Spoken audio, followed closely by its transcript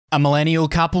A millennial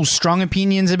couple's strong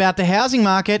opinions about the housing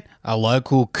market, a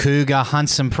local cougar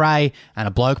hunts some prey, and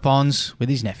a bloke bonds with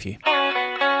his nephew.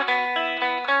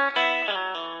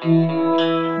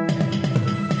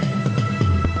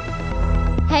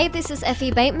 Hey, this is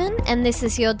Effie Bateman, and this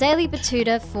is your Daily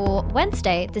Batuta for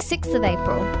Wednesday, the 6th of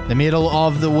April. The middle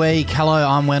of the week. Hello,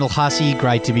 I'm Wendell Hussey.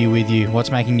 Great to be with you. What's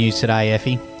making news today,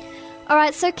 Effie?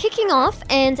 Alright, so kicking off,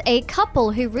 and a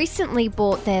couple who recently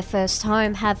bought their first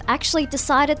home have actually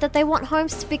decided that they want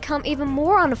homes to become even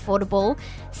more unaffordable,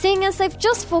 seeing as they've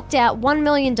just forked out $1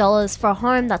 million for a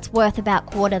home that's worth about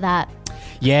quarter that.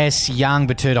 Yes, young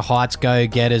Batuta Heights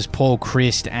go-getters Paul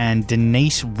Christ and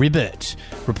Denise Ribbert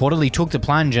reportedly took the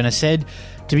plunge and are said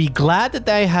to be glad that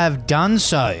they have done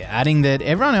so, adding that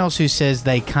everyone else who says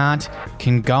they can't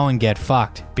can go and get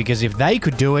fucked, because if they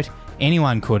could do it,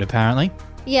 anyone could apparently.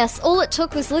 Yes, all it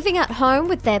took was living at home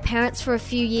with their parents for a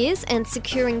few years and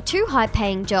securing 2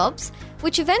 high-paying jobs,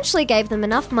 which eventually gave them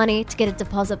enough money to get a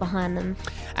deposit behind them.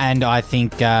 And I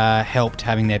think helped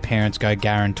having their parents go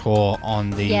guarantor on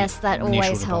the that initial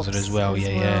always deposit helps as well. as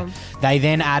Yeah. well. They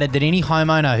then added that any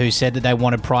homeowner who said that they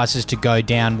wanted prices to go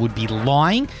down would be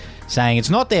lying, saying it's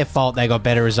not their fault they got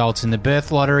better results in the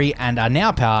birth lottery and are now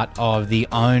part of the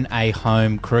Own a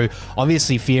Home crew,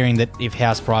 obviously fearing that if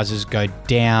house prices go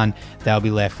down, they'll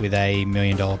be left with a $1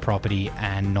 million property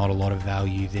and not a lot of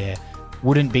value there.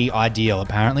 Wouldn't be ideal,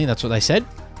 apparently. That's what they said.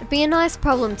 It'd be a nice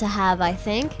problem to have, I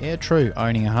think. Yeah, true.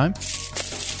 Owning a home.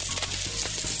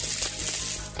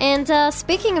 And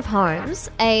speaking of homes,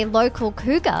 a local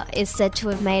cougar is said to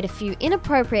have made a few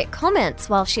inappropriate comments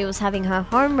while she was having her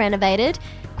home renovated,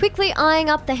 quickly eyeing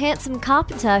up the handsome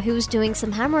carpenter who was doing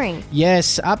some hammering.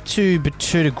 Yes, up to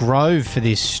Batuta Grove for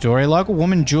this story. Local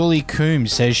woman Julie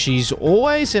Coombs says she's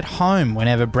always at home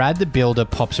whenever Brad the Builder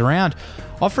pops around,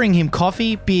 offering him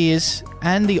coffee, beers,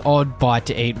 and the odd bite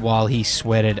to eat while he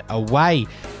sweated away.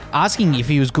 Asking if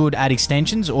he was good at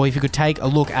extensions or if he could take a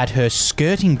look at her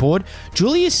skirting board,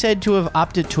 Julie is said to have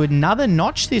upped it to another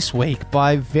notch this week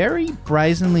by very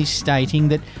brazenly stating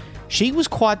that she was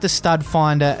quite the stud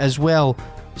finder as well,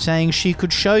 saying she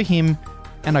could show him,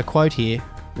 and I quote here,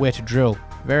 where to drill.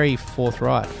 Very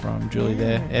forthright from Julie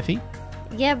there, Effie.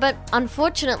 Yeah, but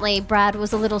unfortunately, Brad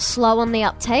was a little slow on the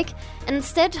uptake and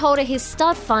instead told her his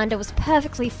stud finder was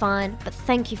perfectly fine, but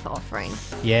thank you for offering.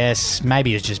 Yes,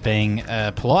 maybe it's just being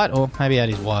polite, or maybe had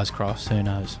his wires crossed, who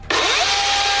knows.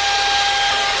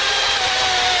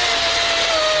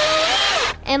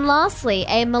 And lastly,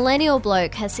 a millennial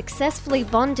bloke has successfully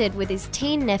bonded with his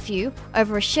teen nephew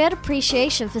over a shared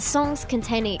appreciation for songs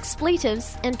containing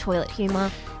expletives and toilet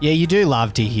humour. Yeah, you do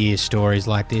love to hear stories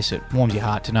like this. It warms your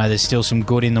heart to know there's still some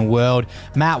good in the world.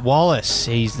 Matt Wallace,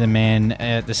 he's the man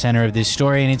at the centre of this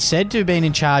story, and it's said to have been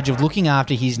in charge of looking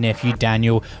after his nephew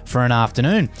Daniel for an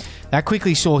afternoon. That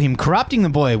quickly saw him corrupting the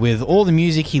boy with all the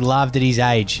music he loved at his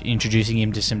age, introducing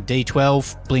him to some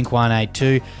D12,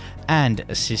 Blink-182, and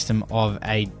a System of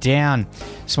a Down.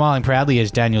 Smiling proudly as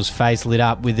Daniel's face lit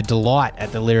up with the delight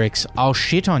at the lyrics, "I'll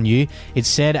shit on you," it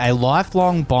said a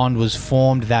lifelong bond was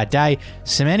formed that day,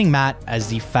 cementing Matt as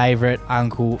the favourite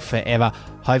uncle forever.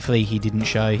 Hopefully he didn't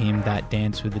show him that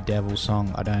Dance with the Devil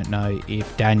song. I don't know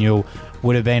if Daniel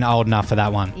would have been old enough for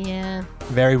that one. Yeah.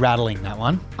 Very rattling, that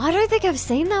one. I don't think I've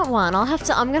seen that one. I'm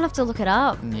gonna have to look it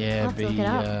up. Yeah, be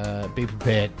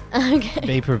prepared. Okay.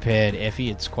 Be prepared, Effie.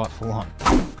 It's quite full on.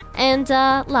 And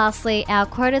lastly, our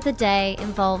quote of the day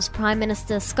involves Prime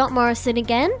Minister Scott Morrison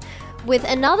again, with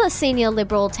another senior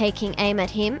Liberal taking aim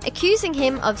at him, accusing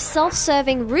him of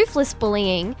self-serving, ruthless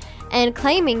bullying and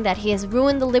claiming that he has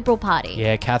ruined the Liberal Party.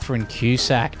 Yeah, Catherine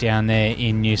Cusack down there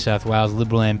in New South Wales,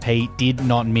 Liberal MP, did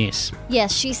not miss.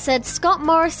 Yes, she said Scott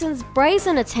Morrison's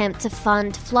brazen attempt to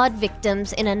fund flood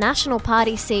victims in a National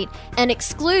Party seat and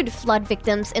exclude flood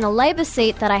victims in a Labor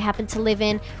seat that I happen to live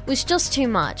in was just too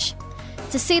much.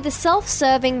 To see the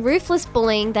self-serving, ruthless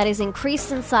bullying that is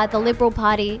increased inside the Liberal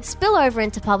Party spill over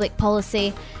into public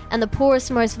policy, and the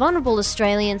poorest, most vulnerable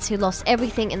Australians who lost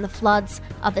everything in the floods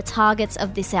are the targets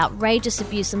of this outrageous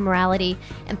abuse of morality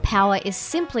and power is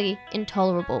simply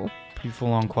intolerable. Pretty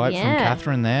full-on quote Yeah. from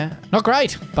Catherine there. Not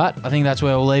great, but I think that's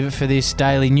where we'll leave it for this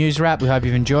daily news wrap. We hope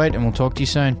you've enjoyed, and we'll talk to you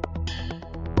soon.